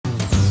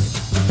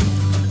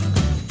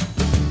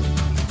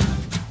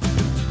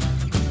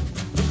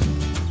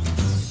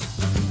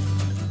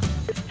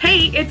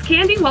it's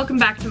Kandy. Welcome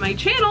back to my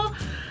channel.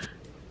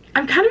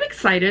 I'm kind of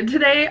excited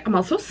today. I'm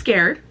also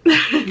scared,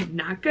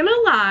 not gonna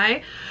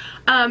lie.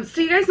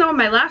 So you guys know in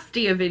my last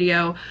Dia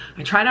video,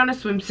 I tried on a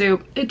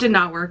swimsuit. It did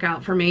not work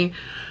out for me.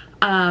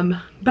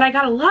 But I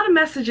got a lot of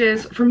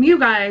messages from you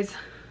guys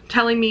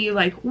telling me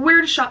like where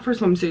to shop for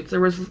swimsuits.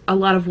 There was a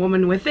lot of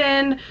Woman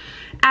Within,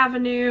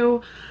 Avenue,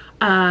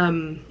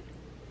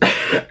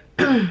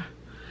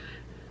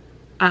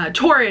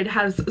 Torrid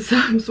has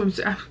some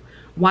swimsuits.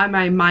 Why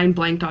my mind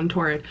blanked on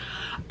Torrid.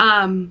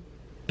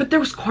 But there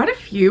was quite a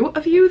few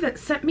of you that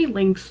sent me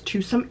links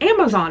to some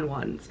Amazon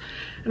ones.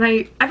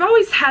 And I've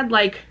always had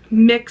like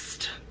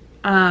mixed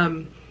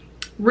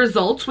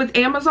results with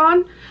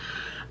Amazon,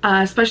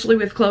 especially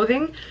with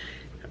clothing.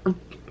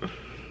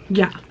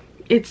 Yeah,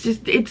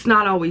 it's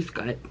not always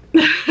good.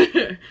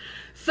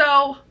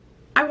 So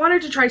I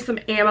wanted to try some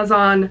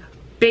Amazon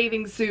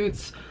bathing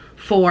suits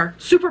for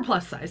super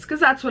plus size, because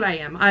that's what I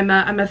am.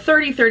 I'm a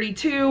 30,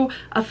 32,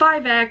 a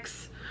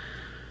 5X.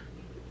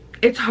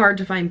 It's hard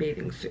to find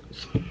bathing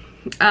suits.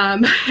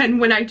 And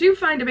when I do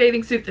find a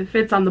bathing suit that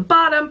fits on the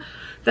bottom,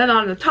 then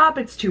on the top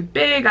it's too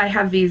big. I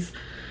have these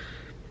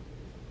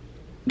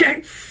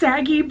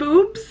saggy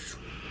boobs.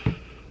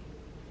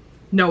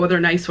 No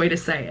other nice way to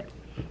say it.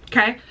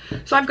 Okay,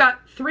 so I've got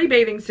 3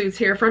 bathing suits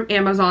here from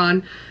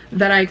Amazon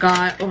that I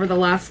got over the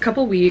last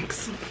couple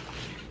weeks.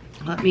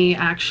 Let me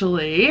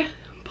actually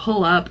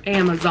pull up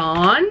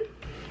Amazon.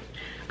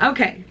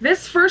 Okay,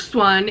 this first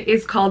one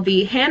is called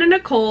the Hannah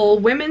Nicole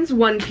Women's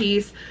One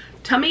Piece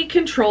Tummy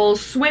Control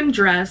Swim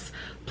Dress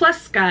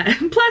plus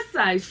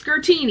size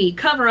skirtini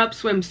cover-up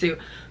swimsuit,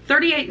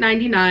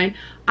 $38.99.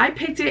 I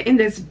picked it in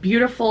this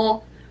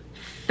beautiful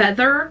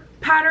feather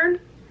pattern.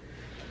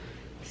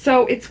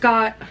 So it's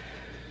got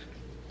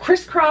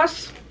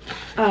crisscross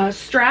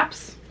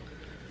straps,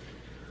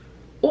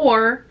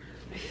 or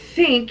I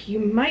think you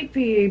might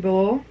be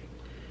able,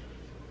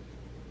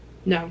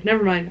 no,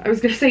 never mind. I was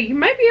gonna say you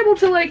might be able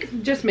to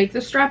like just make the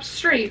straps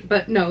straight,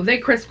 but no, they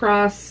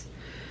crisscross.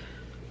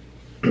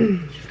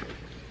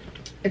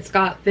 It's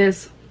got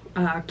this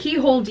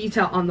keyhole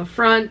detail on the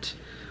front,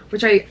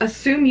 which I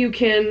assume you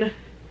can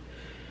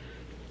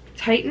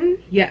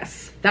tighten.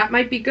 Yes, that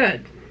might be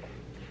good.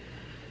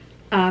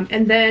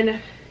 And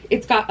then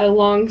it's got a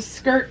long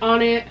skirt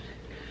on it,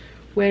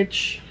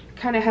 which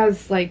kind of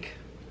has like,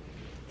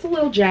 it's a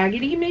little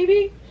jaggedy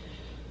maybe.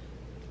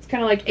 It's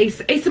kind of like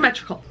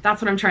asymmetrical.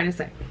 That's what I'm trying to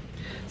say.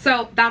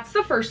 So that's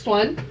the first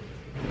one.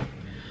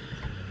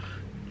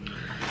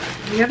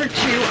 The other 2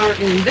 are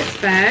in this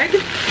bag.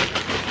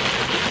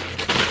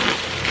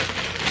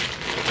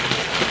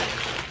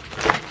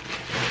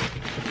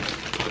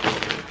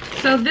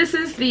 So this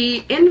is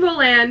the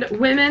Involand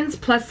Women's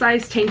Plus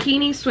Size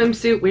Tankini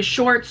Swimsuit with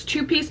shorts,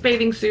 2-piece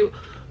bathing suit,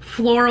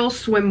 floral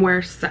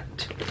swimwear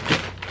set.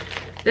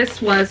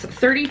 This was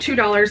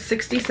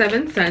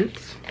 $32.67.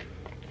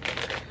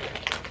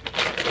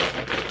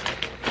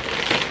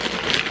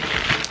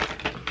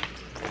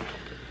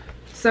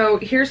 So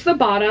here's the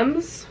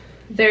bottoms.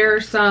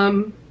 There's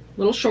some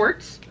little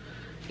shorts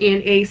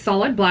in a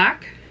solid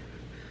black.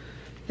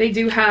 They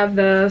do have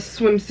the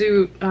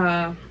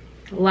swimsuit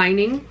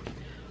lining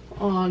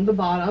on the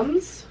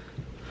bottoms.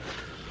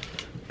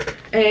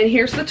 And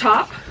here's the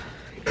top.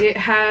 It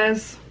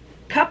has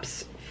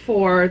cups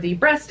for the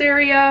breast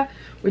area,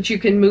 which you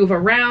can move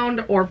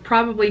around or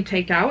probably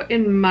take out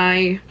in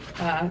my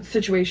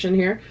situation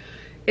here.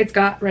 It's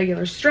got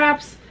regular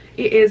straps.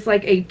 It is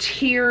like a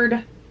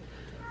tiered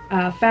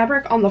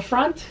fabric on the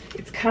front.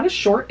 It's kind of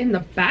short in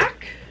the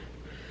back.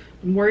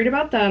 I'm worried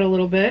about that a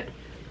little bit.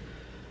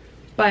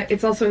 But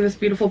it's also in this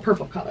beautiful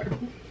purple color.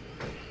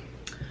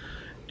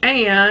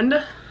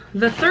 And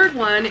the third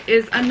one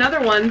is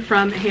another one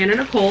from Hannah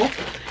Nicole.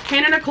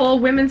 Hannah Nicole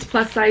Women's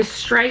Plus Size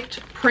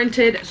Striped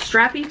Printed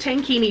Strappy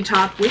Tankini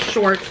Top with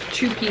shorts,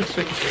 2-piece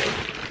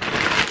swimsuit.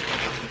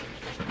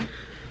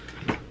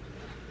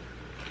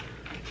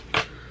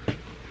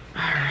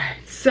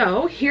 Alright,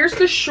 so here's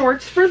the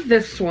shorts for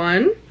this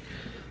one.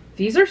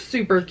 These are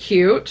super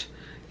cute.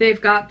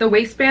 They've got the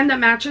waistband that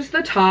matches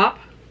the top.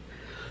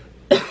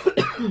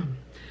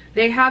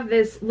 They have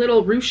this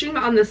little ruching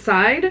on the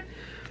side,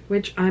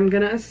 which I'm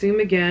gonna assume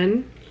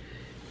again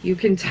you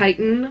can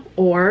tighten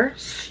or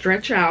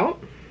stretch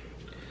out.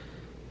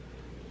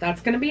 That's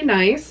gonna be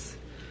nice.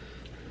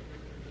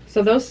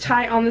 So those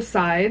tie on the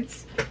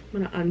sides. I'm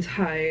gonna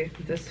untie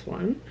this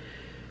one.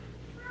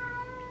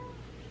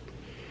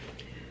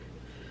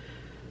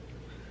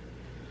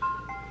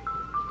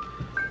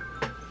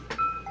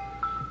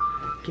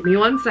 Give me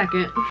 1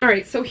 second. All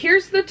right, so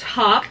here's the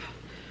top.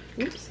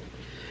 Oops.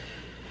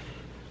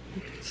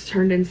 It's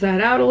turned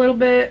inside out a little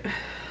bit.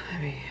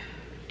 Let me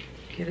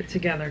get it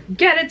together.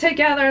 Get it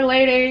together,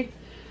 lady.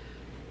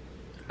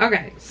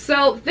 Okay,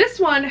 so this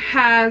one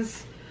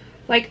has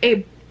like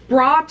a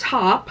bra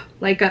top,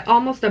 like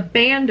almost a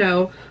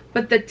bandeau,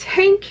 but the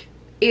tank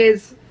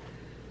is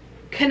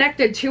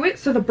connected to it.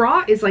 So the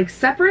bra is like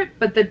separate,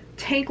 but the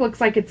tank looks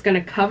like it's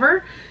gonna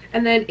cover.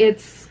 And then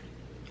it's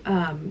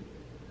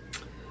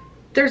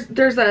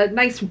there's a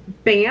nice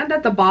band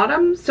at the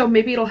bottom, so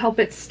maybe it'll help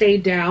it stay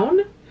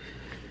down.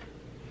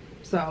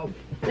 So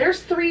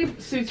there's 3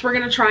 suits we're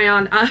gonna try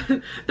on.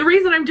 The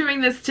reason I'm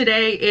doing this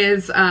today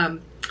is,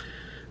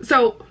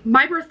 so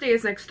my birthday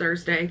is next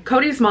Thursday.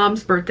 Cody's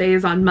mom's birthday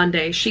is on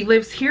Monday. She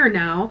lives here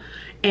now,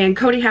 and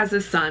Cody has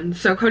his son.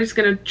 So Cody's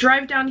gonna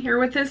drive down here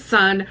with his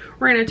son.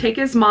 We're gonna take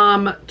his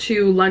mom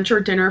to lunch or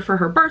dinner for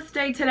her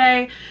birthday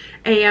today.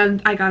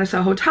 And I got us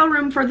a hotel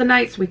room for the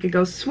night so we could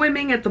go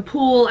swimming at the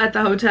pool at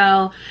the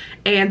hotel,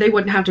 and they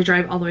wouldn't have to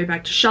drive all the way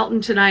back to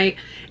Shelton tonight.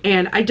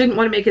 And I didn't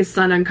want to make his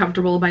son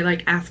uncomfortable by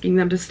like asking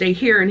them to stay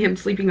here and him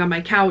sleeping on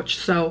my couch.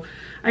 So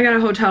I got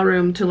a hotel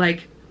room to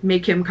like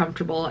make him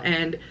comfortable,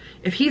 and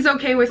if he's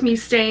okay with me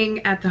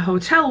staying at the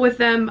hotel with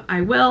them,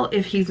 I will.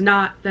 If he's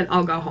not, then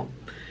I'll go home.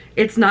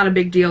 It's not a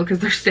big deal because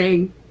they're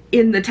staying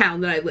in the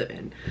town that I live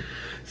in.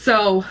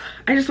 So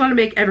I just want to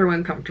make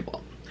everyone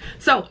comfortable.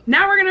 So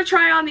now we're gonna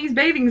try on these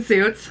bathing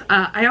suits.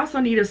 I also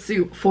need a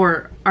suit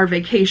for our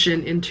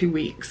vacation in 2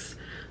 weeks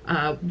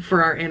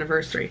for our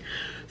anniversary.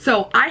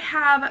 So I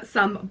have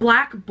some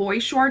black boy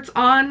shorts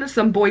on,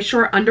 some boy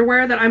short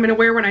underwear that I'm gonna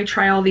wear when I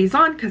try all these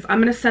on, because I'm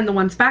gonna send the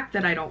ones back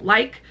that I don't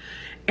like.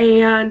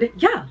 And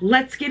yeah,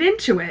 let's get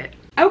into it.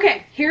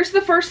 Okay, here's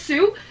the first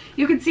suit.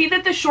 You can see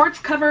that the shorts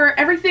cover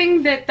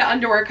everything that the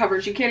underwear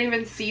covers. You can't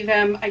even see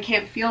them. I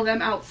can't feel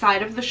them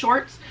outside of the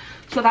shorts,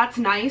 so that's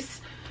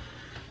nice.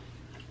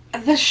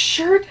 The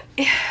shirt,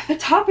 the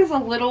top is a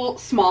little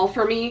small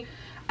for me.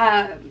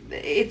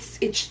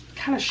 It's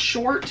kind of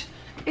short.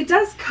 It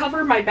does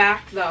cover my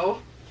back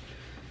though.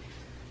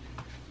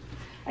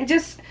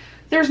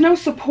 There's no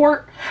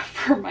support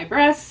for my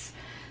breasts.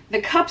 The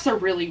cups are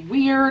really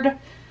weird.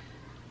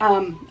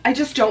 I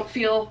just don't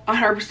feel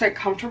 100%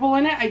 comfortable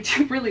in it. I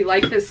do really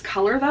like this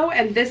color though,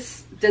 and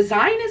this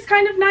design is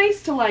kind of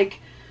nice to like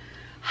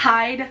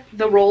hide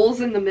the rolls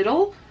in the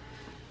middle,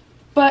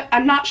 but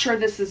I'm not sure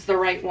this is the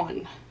right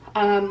one.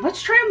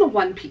 Let's try on the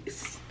one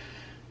piece.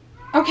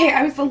 Okay,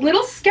 I was a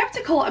little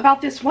skeptical about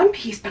this one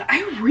piece, but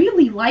I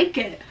really like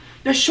it.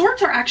 The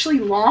shorts are actually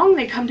long.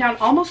 They come down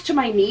almost to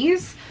my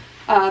knees.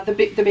 The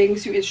bathing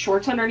suit is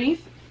shorts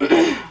underneath.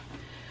 The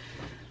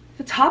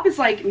top is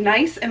like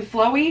nice and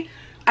flowy.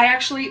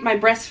 My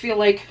breasts feel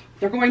like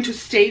they're going to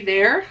stay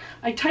there.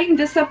 I tightened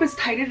this up as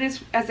tight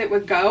as it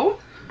would go.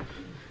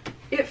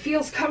 It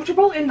feels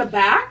comfortable in the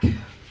back.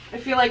 I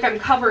feel like I'm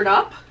covered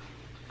up.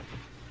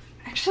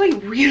 Actually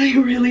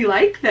really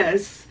like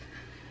this.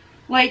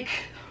 Like,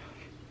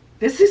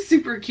 this is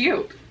super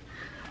cute.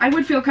 I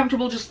would feel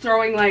comfortable just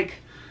throwing like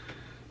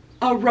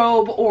a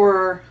robe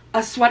or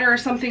a sweater or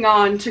something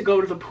on to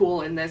go to the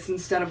pool in this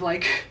instead of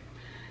like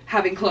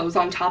having clothes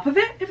on top of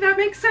it, if that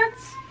makes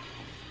sense.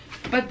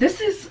 But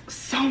this is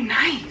so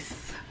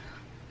nice.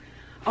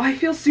 Oh, I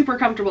feel super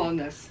comfortable in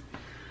this.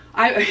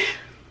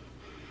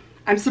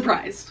 I'm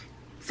surprised.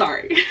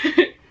 Sorry.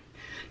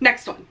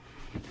 Next one.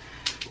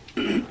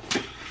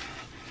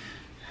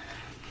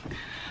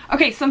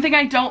 Okay, something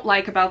I don't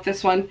like about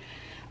this one,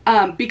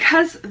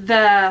 because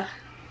the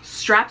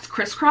straps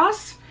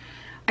crisscross,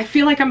 I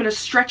feel like I'm going to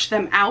stretch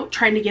them out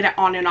trying to get it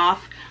on and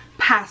off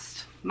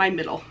past my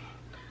middle.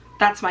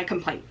 That's my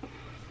complaint.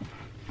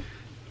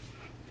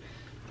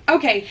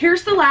 Okay,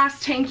 here's the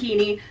last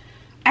tankini.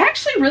 I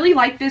actually really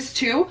like this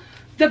too.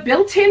 The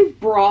built-in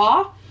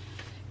bra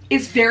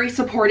is very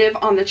supportive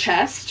on the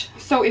chest,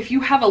 so if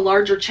you have a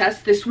larger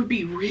chest, this would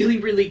be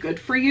really good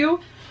for you.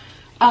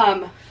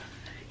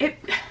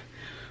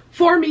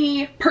 For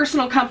me,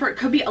 personal comfort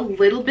could be a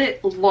little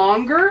bit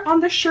longer on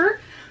the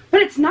shirt,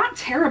 but it's not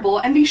terrible,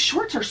 and these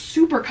shorts are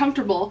super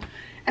comfortable,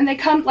 and they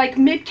come like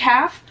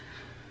mid-calf.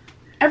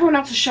 Everyone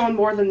else is showing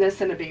more than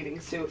this in a bathing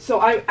suit, so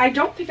I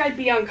don't think I'd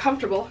be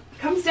uncomfortable.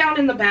 Comes down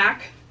in the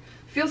back,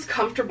 feels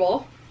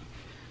comfortable.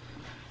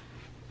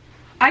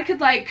 I feel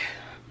like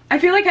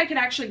I could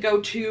actually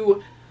go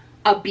to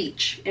a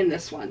beach in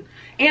this one,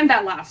 and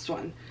that last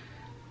one.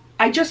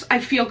 I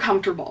feel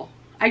comfortable.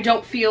 I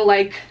don't feel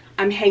like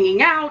I'm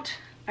hanging out.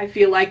 I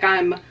feel like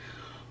I'm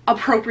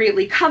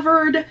appropriately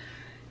covered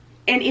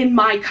and in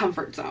my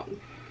comfort zone.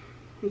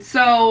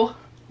 So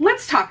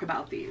let's talk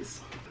about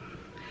these.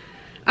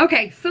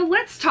 Okay, so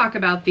let's talk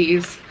about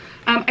these.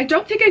 I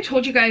don't think I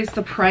told you guys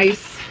the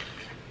price.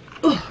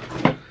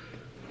 Ugh.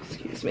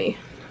 Excuse me.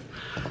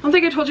 I don't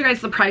think I told you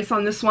guys the price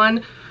on this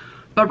one,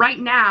 but right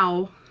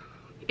now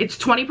it's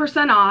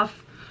 20%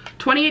 off,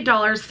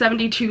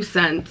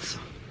 $28.72.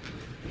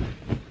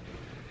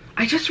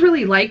 I just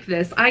really like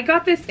this. I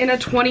got this in a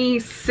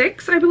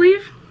 26, I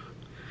believe.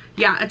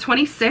 Yeah, a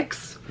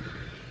 26.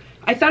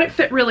 I thought it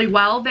fit really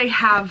well. They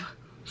have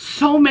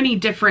so many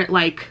different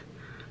like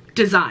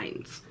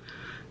designs.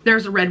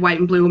 There's a red, white,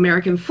 and blue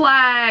American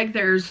flag.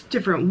 There's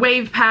different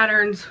wave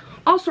patterns,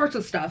 all sorts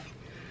of stuff.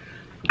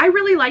 I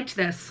really liked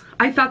this.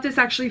 I thought this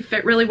actually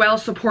fit really well,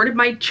 supported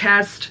my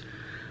chest.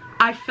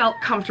 I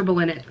felt comfortable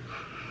in it.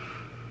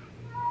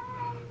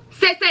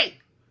 Sissy,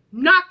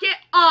 knock it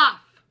off.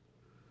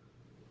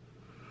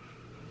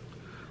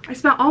 I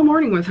spent all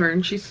morning with her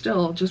and she's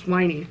still just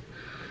whiny.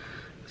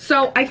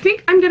 So I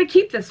think I'm gonna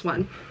keep this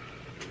one.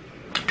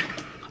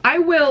 I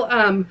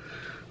will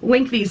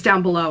link these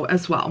down below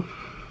as well.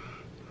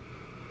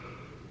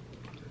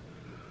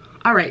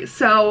 Alright,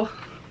 so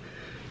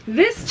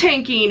this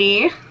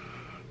tankini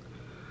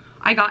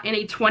I got in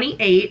a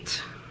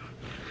 28.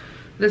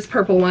 This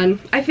purple one.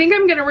 I think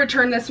I'm going to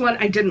return this one.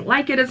 I didn't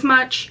like it as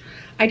much.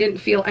 I didn't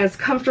feel as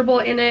comfortable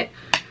in it.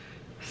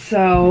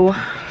 So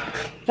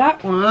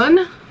that one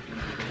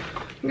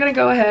I'm going to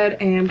go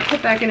ahead and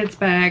put back in its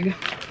bag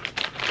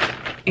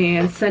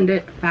and send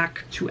it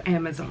back to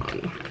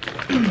Amazon.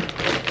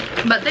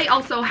 But they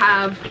also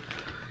have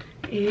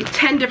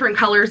 10 different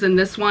colors in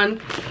this one.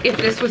 If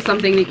this was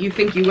something that you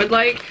think you would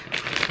like,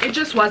 it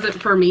just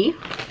wasn't for me.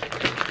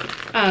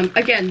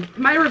 Again,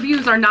 my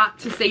reviews are not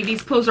to say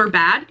these clothes are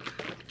bad,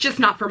 just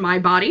not for my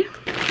body.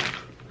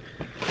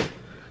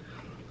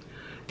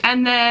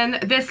 And then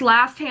this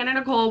last Hannah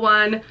Nicole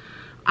one,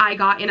 I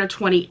got in a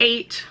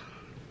 28.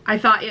 I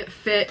thought it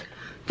fit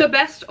the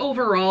best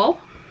overall.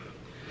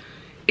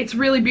 It's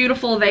really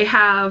beautiful. They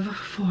have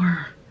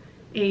 4,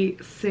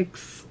 8,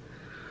 6,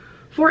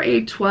 4,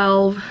 8,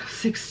 12,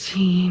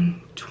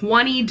 16,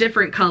 20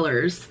 different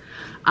colors.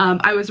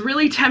 I was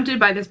really tempted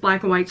by this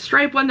black and white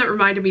stripe one that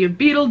reminded me of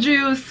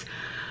Beetlejuice.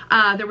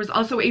 There was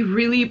also a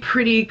really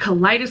pretty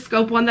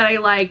kaleidoscope one that I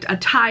liked, a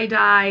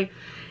tie-dye.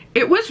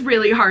 It was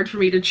really hard for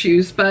me to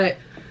choose, but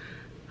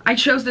I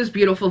chose this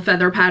beautiful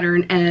feather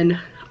pattern and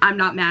I'm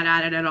not mad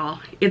at it at all.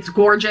 It's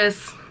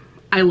gorgeous.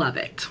 I love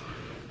it.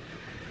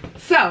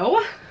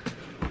 So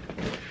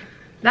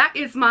that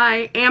is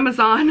my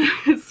Amazon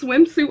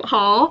swimsuit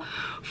haul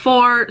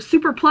for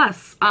Super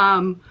Plus.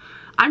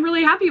 I'm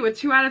really happy with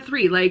 2 out of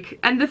 3. Like,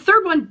 and the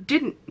third one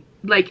didn't,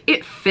 like,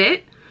 it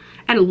fit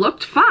and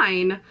looked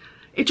fine.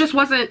 It just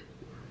wasn't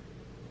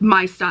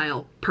my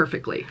style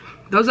perfectly.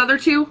 Those other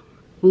two,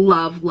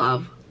 love,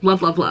 love,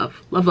 love, love, love,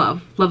 love,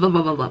 love, love,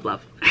 love, love, love,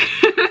 love.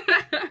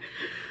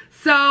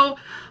 So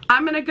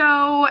I'm gonna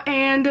go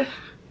and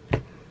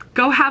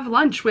go have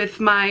lunch with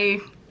my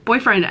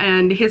boyfriend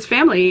and his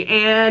family,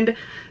 and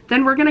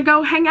then we're gonna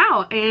go hang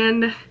out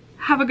and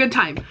have a good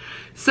time.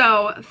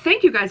 So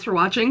thank you guys for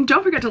watching.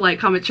 Don't forget to like,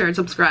 comment, share, and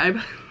subscribe.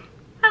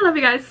 I love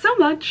you guys so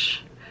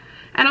much,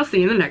 and I'll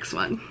see you in the next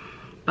one.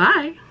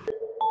 Bye.